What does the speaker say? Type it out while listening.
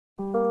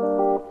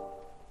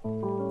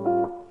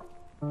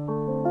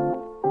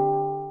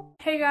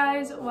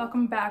guys,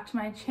 welcome back to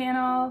my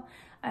channel.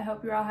 I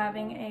hope you're all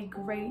having a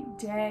great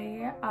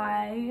day.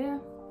 I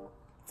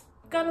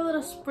got a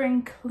little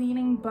spring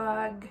cleaning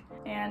bug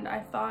and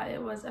I thought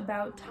it was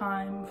about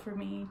time for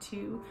me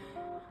to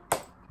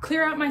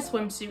clear out my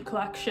swimsuit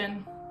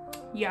collection.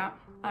 Yeah,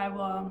 I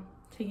will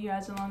take you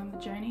guys along on the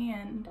journey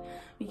and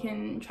we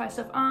can try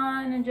stuff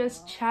on and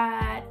just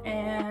chat.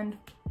 And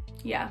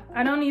yeah,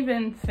 I don't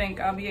even think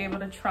I'll be able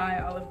to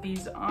try all of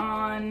these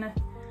on.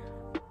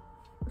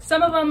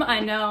 Some of them I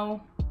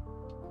know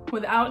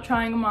without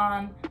trying them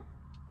on,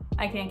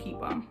 I can't keep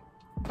them.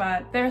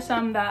 But there's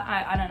some that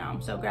I don't know,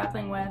 I'm still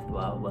grappling with.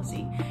 Well, we'll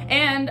see.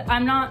 And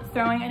I'm not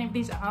throwing any of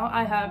these out.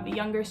 I have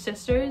younger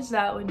sisters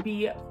that would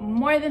be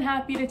more than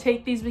happy to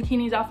take these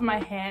bikinis off of my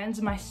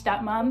hands, my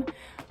stepmom.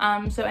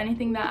 So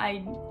anything that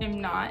I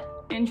am not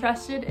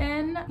interested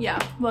in, yeah,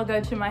 will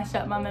go to my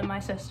stepmom and my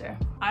sister.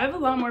 I have a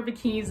lot more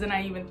bikinis than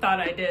I even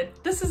thought I did.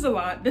 This is a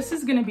lot. This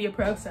is gonna be a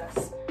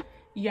process.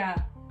 Yeah.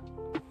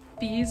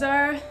 These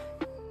are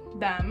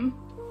them.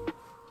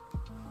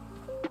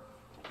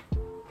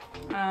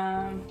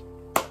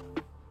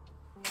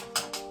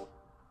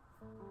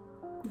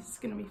 This is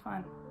gonna be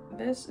fun.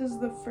 This is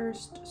the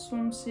first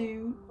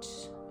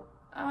swimsuit.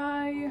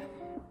 I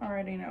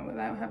already know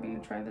without having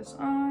to try this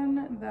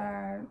on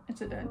that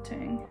it's a dead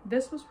ting.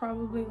 This was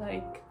probably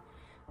like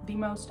the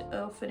most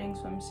ill-fitting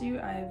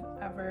swimsuit I've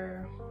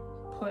ever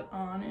put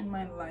on in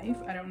my life.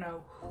 I don't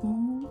know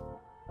who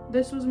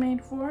this was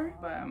made for,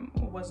 but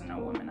it wasn't a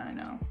woman I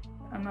know.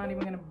 I'm not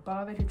even gonna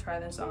bother to try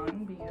this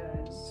on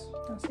because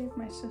I'll see if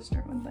my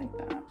sister would like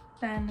that.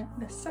 Then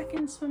the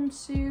second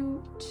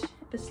swimsuit,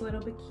 this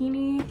little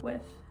bikini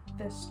with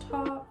this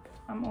top.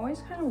 I'm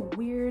always kind of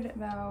weird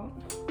about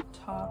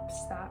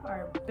tops that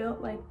are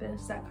built like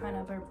this, that kind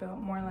of are built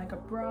more like a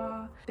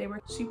bra. They were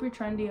super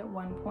trendy at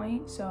one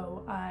point,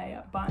 so I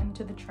bought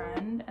into the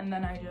trend, and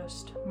then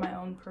my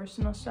own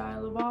personal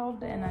style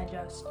evolved, and I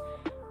just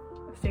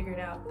figured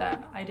out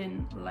that I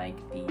didn't like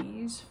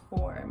these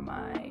for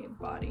my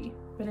body.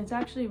 But it's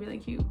actually a really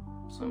cute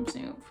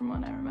swimsuit from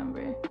what I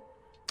remember.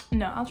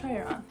 No, I'll try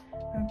her on.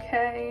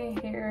 Okay,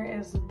 here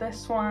is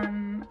this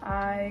one.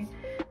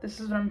 This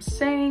is what I'm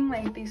saying,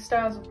 like these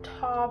styles of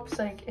tops,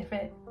 like if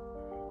it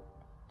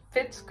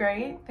fits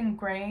great, then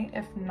great.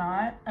 If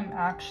not, I'm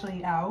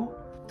actually out.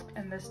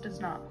 And this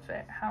does not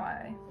fit how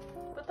I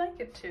would like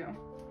it to.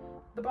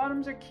 The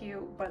bottoms are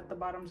cute, but the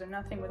bottoms are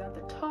nothing without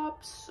the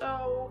tops,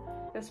 so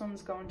this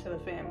one's going to the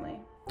family.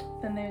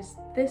 Then there's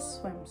this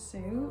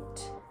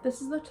swimsuit.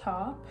 This is the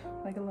top,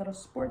 like a little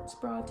sports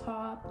bra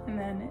top, and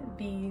then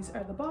these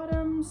are the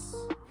bottoms.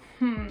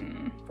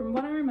 From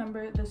what I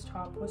remember, this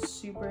top was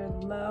super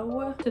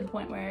low to the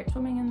point where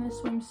swimming in this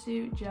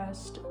swimsuit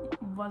just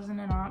wasn't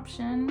an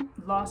option.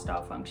 Lost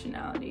all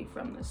functionality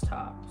from this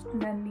top.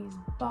 And then these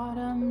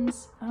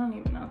bottoms, I don't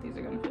even know if these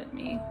are gonna fit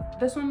me.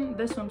 This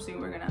swimsuit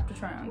we're gonna have to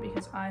try on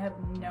because I have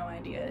no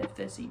idea if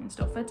this even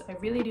still fits. I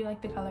really do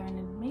like the color and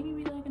it'd maybe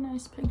be like a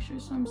nice picture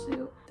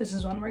swimsuit. This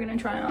is one we're gonna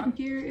try on.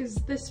 Here is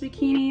this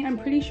bikini. I'm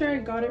pretty sure I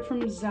got it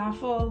from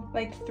Zaful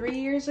like 3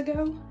 years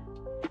ago.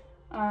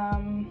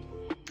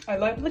 I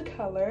love the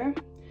color.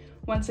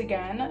 Once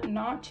again,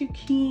 not too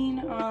keen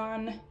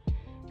on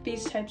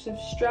these types of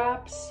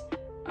straps.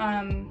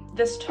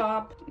 This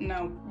top,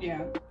 no,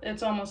 yeah,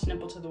 it's almost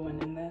nipple to the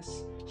wind in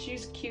this.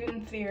 She's cute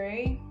in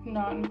theory,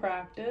 not in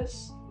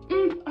practice.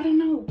 I don't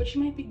know, but she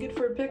might be good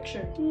for a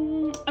picture.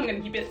 I'm gonna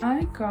keep it.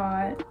 I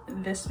got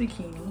this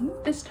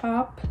bikini, this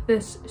top,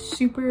 this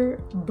super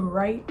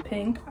bright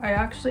pink.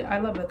 I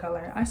love the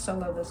color. I still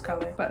love this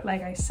color. But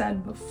like I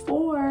said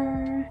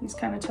before, these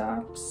kind of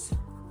tops,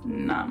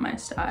 not my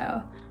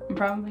style. I'm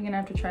probably gonna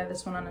have to try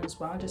this one on as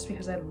well just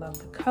because I love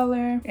the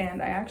color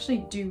and I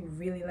actually do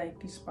really like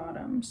these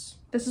bottoms.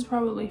 This is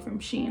probably from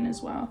Shein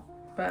as well,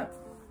 but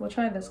we'll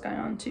try this guy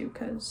on too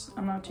because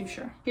I'm not too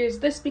sure. Here's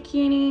this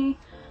bikini.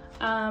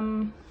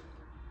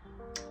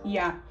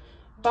 Yeah,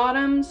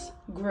 bottoms,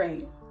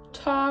 great.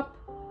 Top,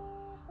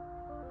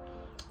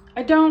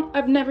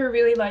 I've never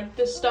really liked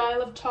this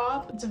style of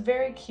top. It's a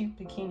very cute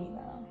bikini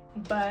though,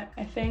 but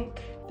I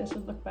think this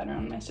would look better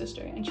on my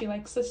sister and she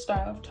likes this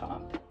style of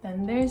top.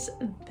 Then there's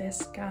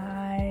this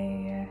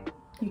guy.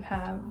 You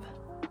have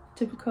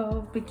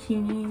typical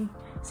bikini.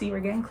 See, we're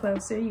getting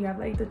closer. You have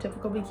like the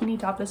typical bikini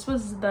top. This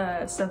was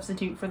the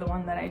substitute for the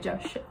one that I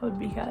just showed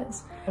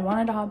because I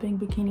wanted a hot pink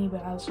bikini,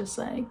 but I was just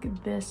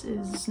like, this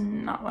is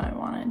not what I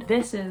wanted.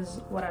 This is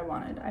what I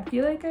wanted. I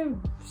feel like I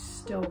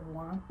still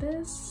want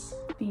this.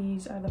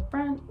 These are the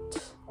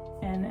front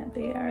and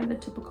they are the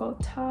typical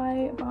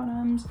tie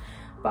bottoms.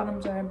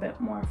 Bottoms are a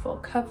bit more full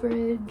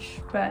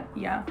coverage, but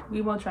yeah, we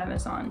will try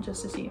this on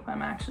just to see if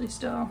I'm actually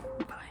still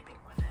vibing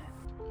with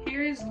it.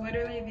 Here is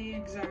literally the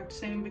exact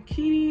same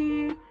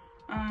bikini,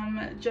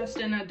 just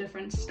in a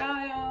different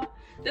style.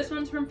 This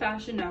one's from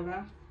Fashion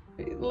Nova.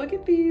 Look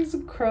at these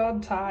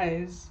curled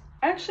ties.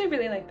 I actually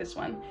really like this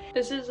one.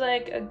 This is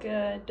like a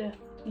good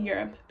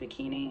Europe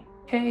bikini.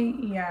 Okay,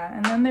 yeah,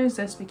 and then there's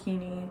this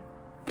bikini.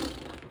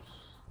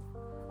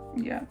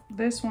 Yeah,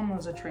 this one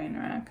was a train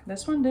wreck.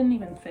 This one didn't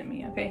even fit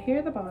me. Okay, here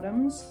are the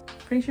bottoms.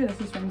 Pretty sure this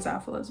is from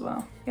Zaful as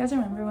well. You guys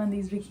remember when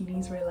these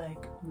bikinis were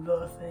like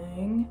the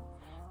thing?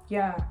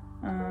 Yeah,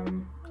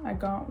 I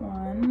got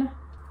one.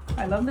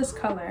 I love this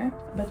color,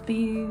 but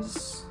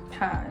these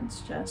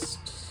pads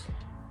just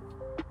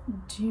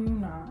do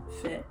not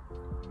fit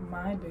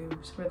my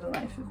boobs for the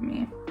life of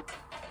me.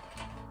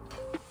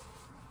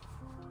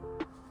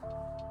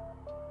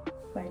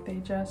 Like they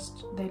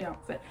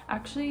don't fit.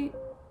 Actually,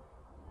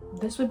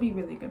 this would be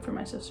really good for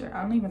my sister.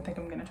 I don't even think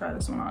I'm gonna try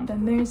this one on.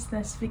 Then there's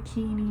this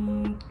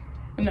bikini.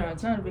 No,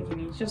 it's not a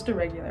bikini, it's just a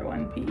regular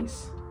one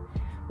piece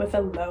with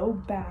a low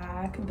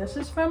back. This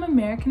is from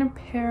American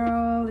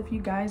Apparel. If you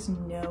guys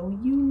know,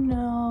 you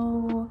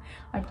know.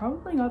 I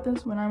probably got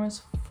this when I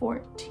was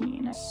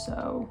 14,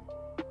 so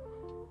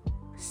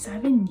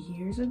 7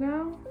 years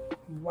ago.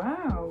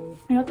 Wow,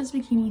 I got this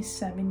bikini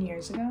 7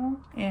 years ago,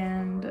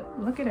 and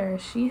look at her,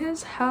 she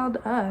has held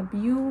up.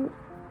 You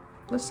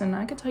listen,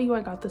 I could tell you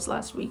I got this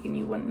last week and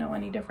you wouldn't know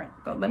any different,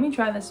 but let me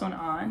try this one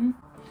on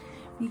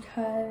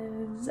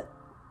because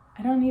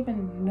I don't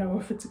even know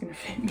if it's gonna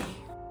fit me.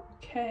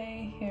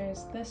 Okay,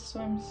 here's this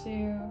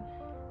swimsuit.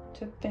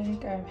 To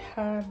think I've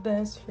had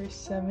this for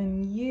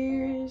 7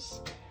 years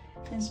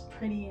is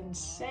pretty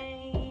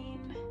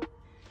insane.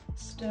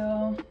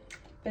 Still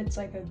fits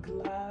like a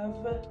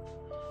glove.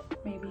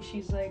 Maybe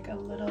she's like a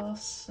little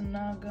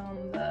snug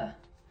on the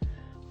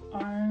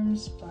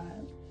arms,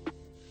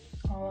 but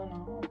all in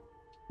all,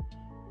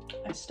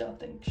 I still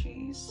think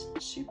she's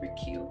super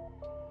cute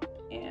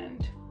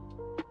and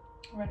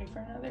ready for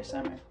another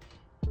summer.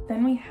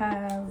 Then we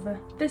have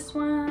this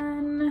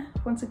one.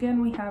 Once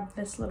again, we have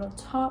this little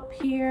top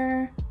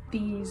here,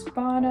 these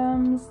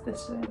bottoms,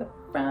 this is the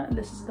front,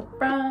 this is the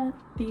front,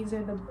 these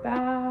are the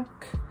back.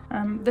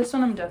 This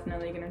one I'm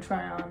definitely gonna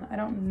try on. I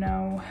don't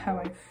know how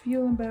I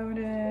feel about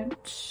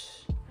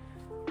it.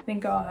 I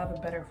think I'll have a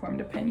better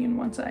formed opinion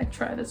once I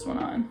try this one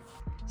on.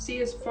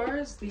 See, as far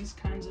as these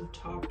kinds of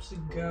tops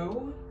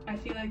go, I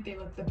feel like they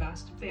look the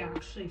best if they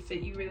actually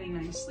fit you really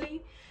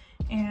nicely.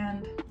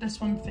 And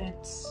this one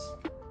fits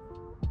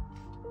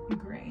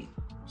great.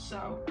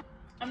 So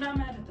I'm not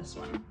mad at this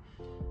one.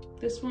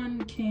 This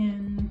one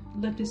can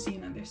live to see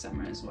another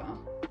summer as well.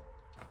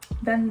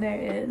 Then there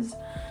is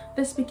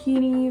this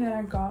bikini that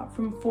I got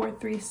from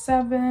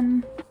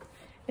 437.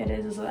 It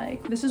is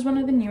like, this is one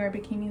of the newer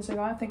bikinis I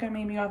got. I think I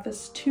maybe got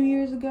this 2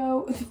 years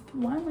ago.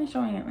 Why am I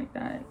showing it like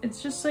that?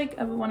 It's just like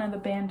one of the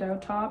bandeau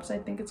tops. I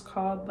think it's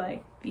called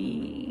like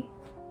the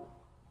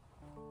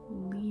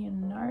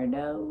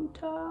Leonardo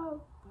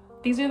top.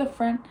 These are the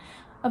front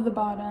of the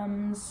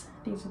bottoms.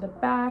 These are the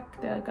back.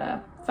 They're like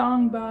a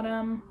thong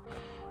bottom.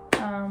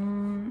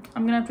 I'm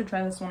gonna have to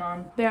try this one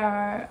on. There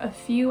are a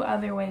few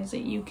other ways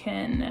that you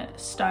can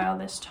style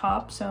this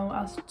top, so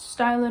I'll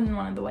style it in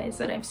one of the ways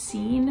that I've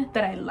seen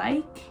that I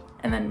like,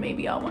 and then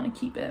maybe I'll want to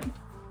keep it.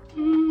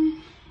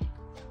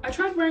 I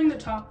tried wearing the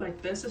top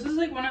like this. This is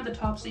like one of the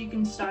tops that you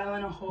can style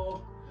in a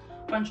whole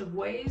bunch of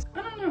ways.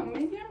 I don't know,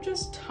 maybe I'm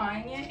just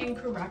tying it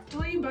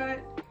incorrectly,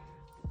 but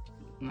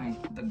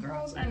like the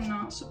girls are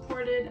not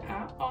supported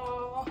at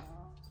all.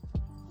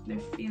 They're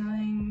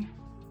feeling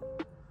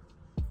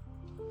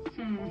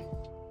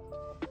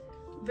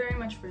very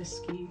much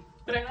risky,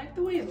 but I like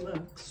the way it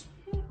looks.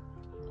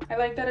 I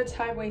like that it's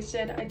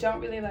high-waisted. I don't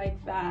really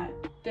like that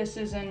this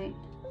isn't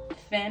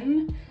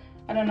thin.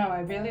 I don't know,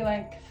 I really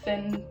like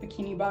thin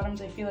bikini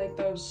bottoms. I feel like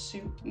those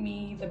suit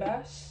me the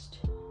best,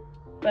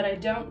 but I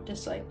don't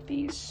dislike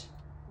these.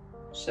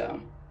 So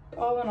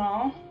all in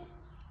all,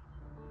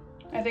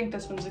 I think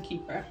this one's a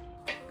keeper.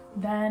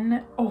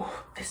 Then,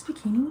 oh, this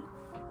bikini,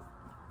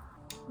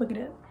 look at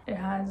it.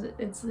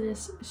 It's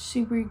this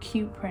super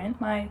cute print.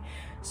 My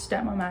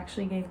stepmom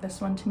actually gave this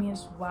one to me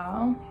as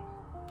well.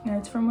 And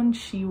it's from when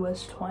she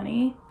was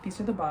 20. These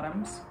are the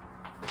bottoms.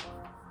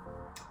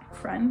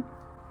 Front,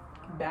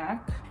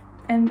 back.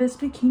 And this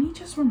bikini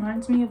just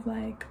reminds me of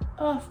like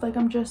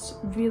I'm just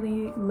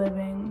really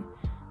living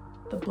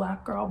the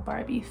black girl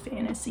Barbie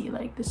fantasy.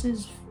 Like this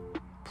is,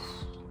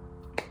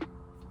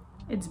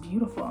 it's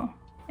beautiful.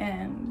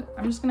 And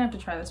I'm just gonna have to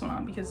try this one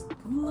on because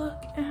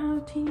look at how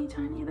teeny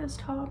tiny this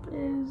top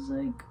is.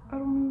 Like, I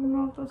don't even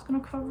know if that's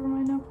gonna cover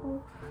my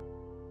nipple.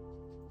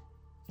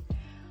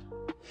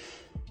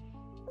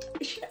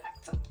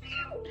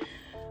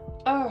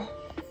 Oh,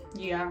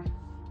 yeah.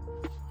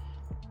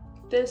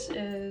 This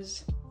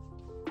is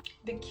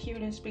the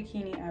cutest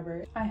bikini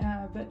ever. I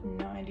have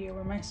no idea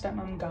where my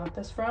stepmom got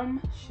this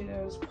from. She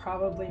was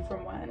probably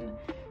from when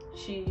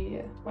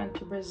she went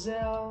to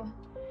Brazil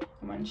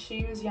and when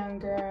she was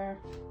younger,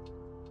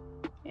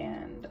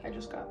 and I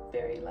just got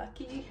very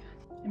lucky.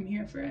 I'm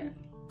here for it.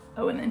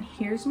 Oh, and then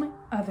here's my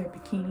other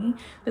bikini.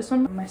 This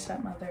one my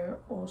stepmother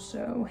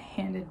also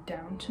handed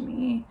down to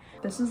me.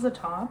 This is the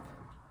top.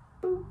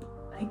 Boop.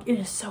 Like, it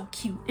is so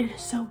cute. It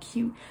is so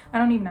cute. I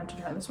don't even have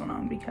to try this one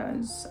on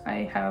because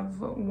I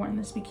have worn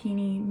this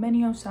bikini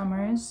many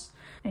summers,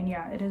 and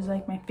yeah, it is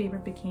like my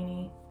favorite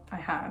bikini I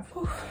have.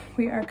 Whew,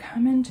 we are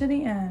coming to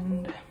the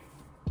end.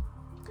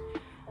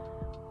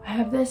 I I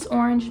have this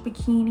orange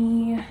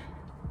bikini.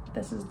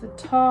 This is the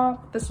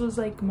top. This was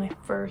like my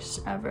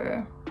first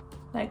ever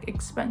like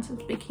expensive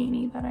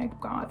bikini that I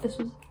got. This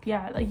was,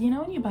 yeah, like, you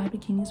know when you buy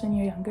bikinis when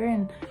you're younger,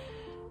 and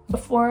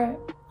before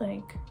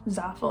like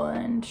Zaful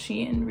and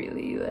Shein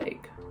really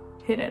like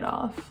hit it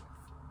off,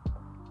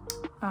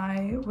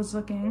 I was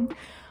looking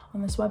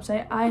on this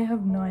website. I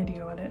have no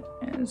idea what it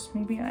is.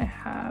 Maybe I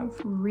have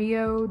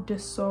Rio de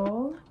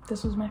Sol.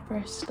 This was my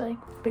first like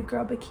big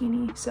girl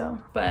bikini.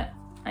 So, but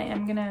I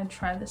am gonna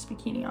try this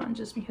bikini on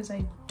just because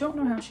I don't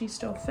know how she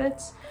still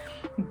fits,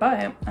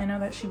 but I know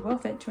that she will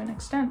fit to an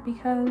extent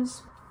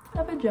because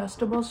of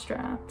adjustable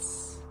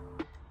straps.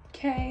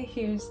 Okay,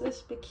 here's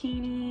this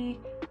bikini.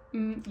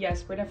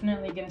 Yes, we're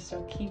definitely gonna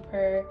still keep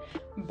her.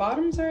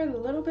 Bottoms are a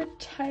little bit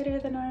tighter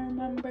than I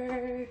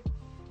remember.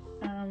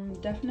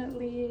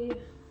 Definitely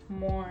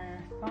more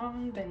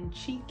long than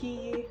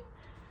cheeky,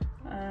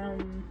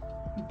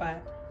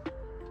 but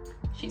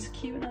she's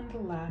cute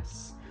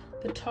nonetheless.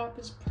 The top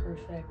is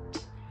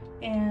perfect,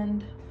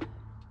 and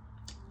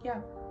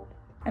yeah.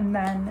 And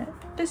then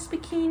this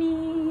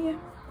bikini,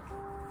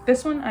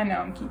 this one I know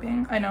I'm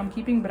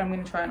keeping, but I'm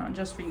gonna try it on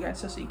just for you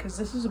guys to see, because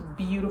this is a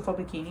beautiful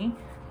bikini.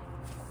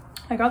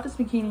 I got this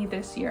bikini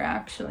this year,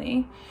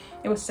 actually.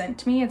 It was sent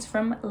to me. It's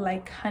from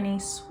Like Honey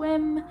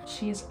Swim.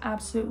 She is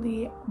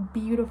absolutely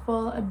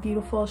beautiful, a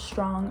beautiful,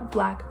 strong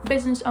Black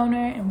business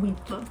owner, and we'd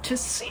love to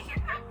see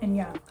it. And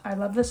yeah, I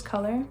love this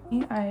color.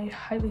 I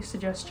highly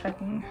suggest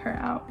checking her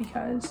out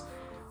because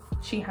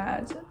she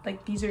has,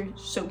 like, these are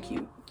so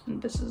cute. And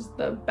this is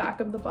the back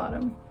of the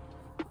bottom.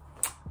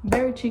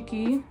 Very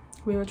cheeky.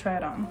 We will try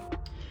it on.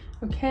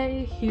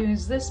 Okay,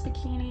 here's this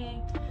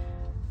bikini.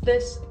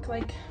 This,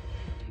 like,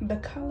 the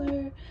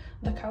color,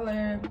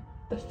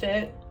 the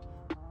fit,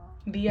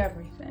 the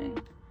everything.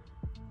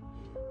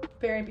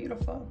 Very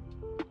beautiful.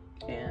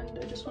 And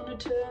I just wanted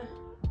to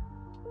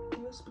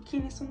give this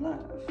bikini some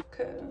love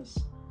because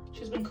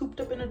she's been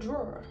cooped up in a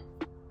drawer.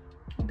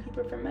 I'll keep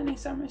her for many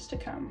summers to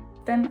come.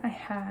 Then I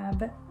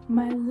have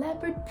my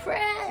leopard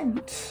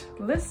print.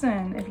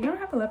 Listen, if you don't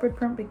have a leopard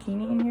print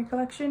bikini in your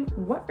collection,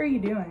 what are you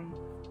doing?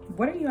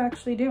 What are you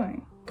actually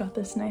doing? Got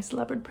this nice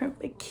leopard print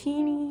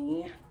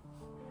bikini.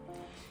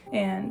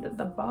 And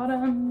the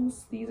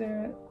bottoms, these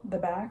are the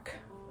back,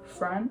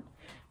 front,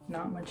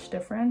 not much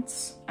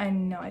difference. I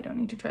know I don't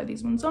need to try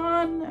these ones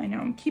on. I know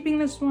I'm keeping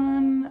this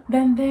one.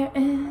 Then there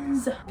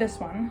is this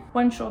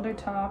one shoulder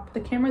top.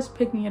 The camera's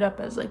picking it up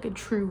as like a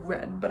true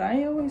red, but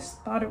I always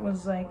thought it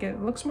was like, it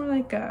looks more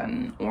like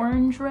an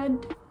orange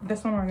red.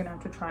 This one we're gonna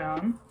have to try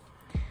on.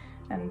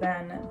 And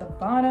then the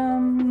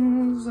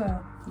bottoms,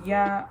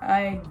 yeah,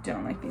 I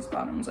don't like these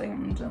bottoms.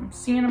 I'm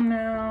seeing them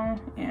now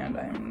and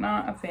I'm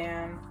not a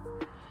fan.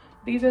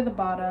 These are the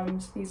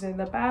bottoms, these are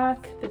the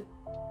back,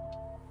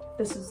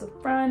 this is the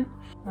front.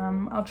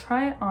 I'll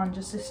try it on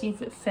just to see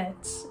if it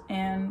fits,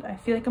 and I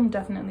feel like I'm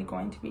definitely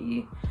going to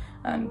be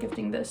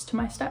gifting this to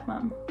my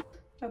stepmom.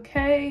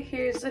 Okay,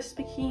 here's this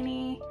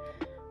bikini.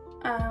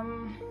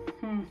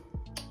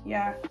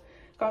 Yeah,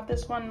 got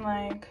this one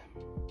like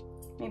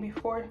maybe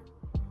four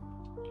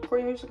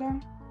years ago.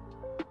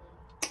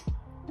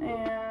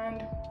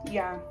 And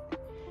yeah,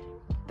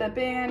 the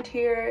band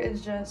here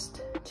is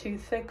just too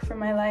thick for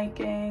my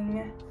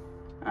liking.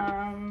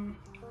 I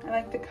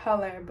like the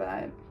color,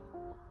 but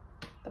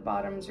the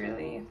bottoms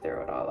really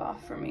throw it all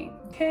off for me.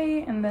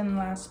 Okay, and then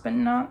last but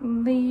not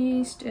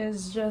least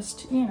is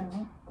just, you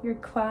know, your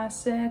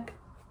classic,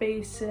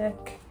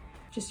 basic,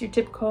 just your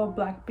typical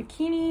black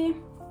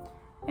bikini.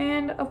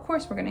 And of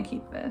course we're gonna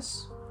keep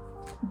this.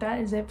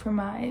 That is it for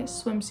my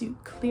swimsuit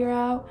clear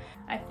out.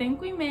 I think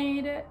we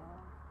made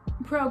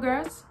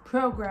progress.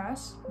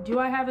 Do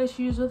I have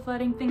issues with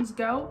letting things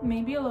go?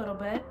 Maybe a little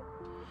bit,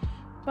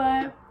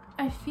 but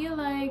I feel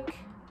like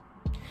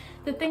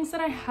the things that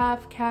I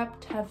have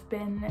kept have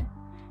been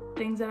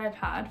things that I've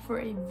had for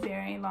a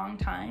very long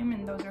time,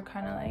 and those are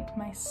kind of like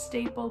my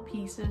staple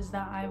pieces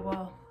that I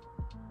will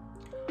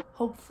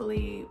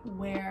hopefully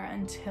wear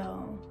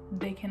until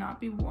they cannot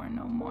be worn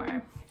no more.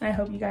 And I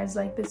hope you guys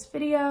like this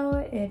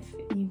video. If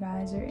you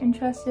guys are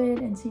interested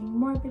in seeing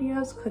more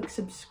videos, click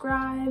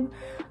subscribe.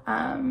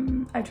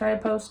 I try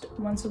to post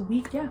once a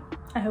week. Yeah,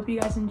 I hope you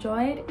guys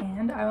enjoyed,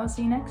 and I will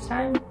see you next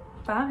time.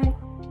 Bye.